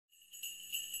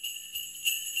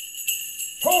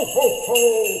Ho, ho,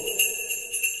 ho!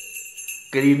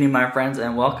 Good evening, my friends,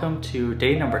 and welcome to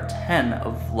day number 10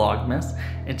 of Vlogmas.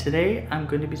 And today I'm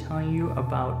going to be telling you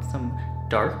about some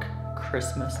dark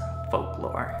Christmas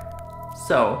folklore.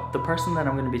 So, the person that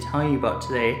I'm going to be telling you about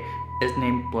today is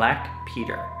named Black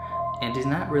Peter. And he's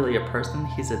not really a person,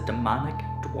 he's a demonic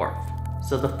dwarf.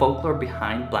 So the folklore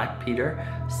behind Black Peter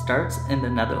starts in the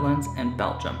Netherlands and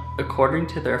Belgium. According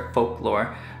to their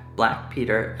folklore, Black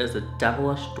Peter is a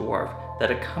devilish dwarf that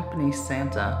accompanies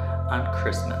Santa on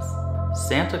Christmas.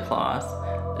 Santa Claus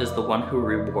is the one who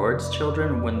rewards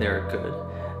children when they're good,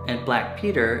 and Black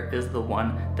Peter is the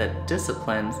one that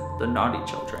disciplines the naughty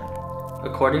children.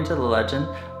 According to the legend,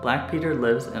 Black Peter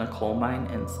lives in a coal mine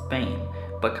in Spain,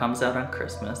 but comes out on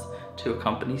Christmas to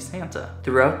accompany Santa.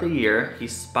 Throughout the year, he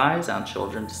spies on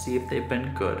children to see if they've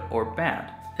been good or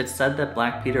bad. It's said that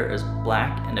Black Peter is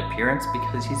black in appearance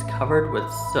because he's covered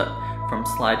with soot from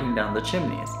sliding down the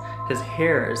chimneys. His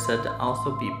hair is said to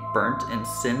also be burnt and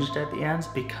singed at the ends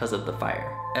because of the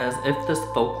fire. As if this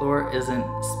folklore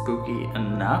isn't spooky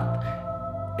enough,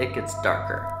 it gets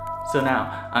darker. So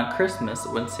now, on Christmas,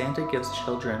 when Santa gives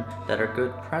children that are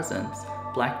good presents,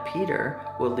 Black Peter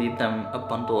will leave them a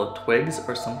bundle of twigs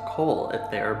or some coal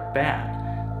if they are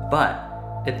bad.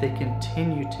 But if they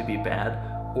continue to be bad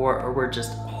or were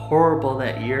just horrible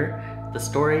that year, the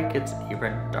story gets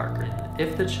even darker.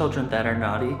 If the children that are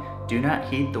naughty do not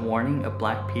heed the warning of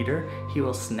Black Peter, he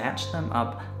will snatch them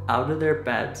up out of their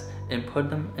beds and put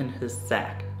them in his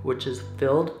sack, which is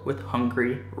filled with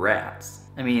hungry rats.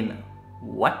 I mean,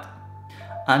 what?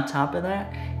 On top of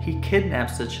that, he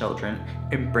kidnaps the children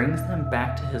and brings them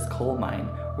back to his coal mine,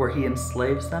 where he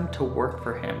enslaves them to work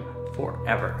for him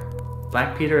forever.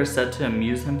 Black Peter is said to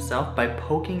amuse himself by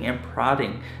poking and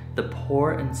prodding the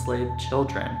poor enslaved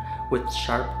children with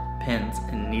sharp pins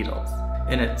and needles.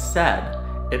 And it's said,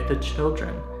 if the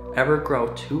children ever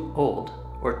grow too old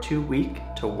or too weak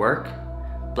to work,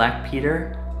 Black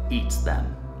Peter eats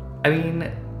them. I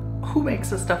mean, who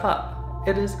makes this stuff up?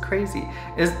 It is crazy.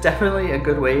 It's definitely a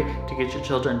good way to get your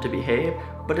children to behave,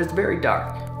 but it's very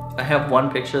dark. I have one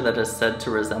picture that is said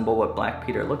to resemble what Black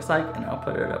Peter looks like, and I'll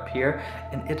put it up here,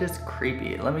 and it is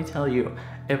creepy. Let me tell you,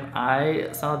 if I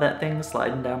saw that thing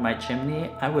sliding down my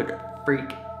chimney, I would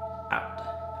freak out.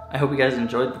 I hope you guys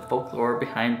enjoyed the folklore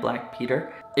behind Black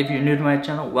Peter. If you're new to my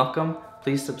channel, welcome.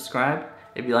 Please subscribe.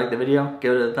 If you like the video,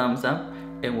 give it a thumbs up,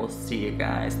 and we'll see you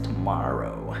guys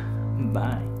tomorrow.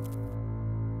 Bye.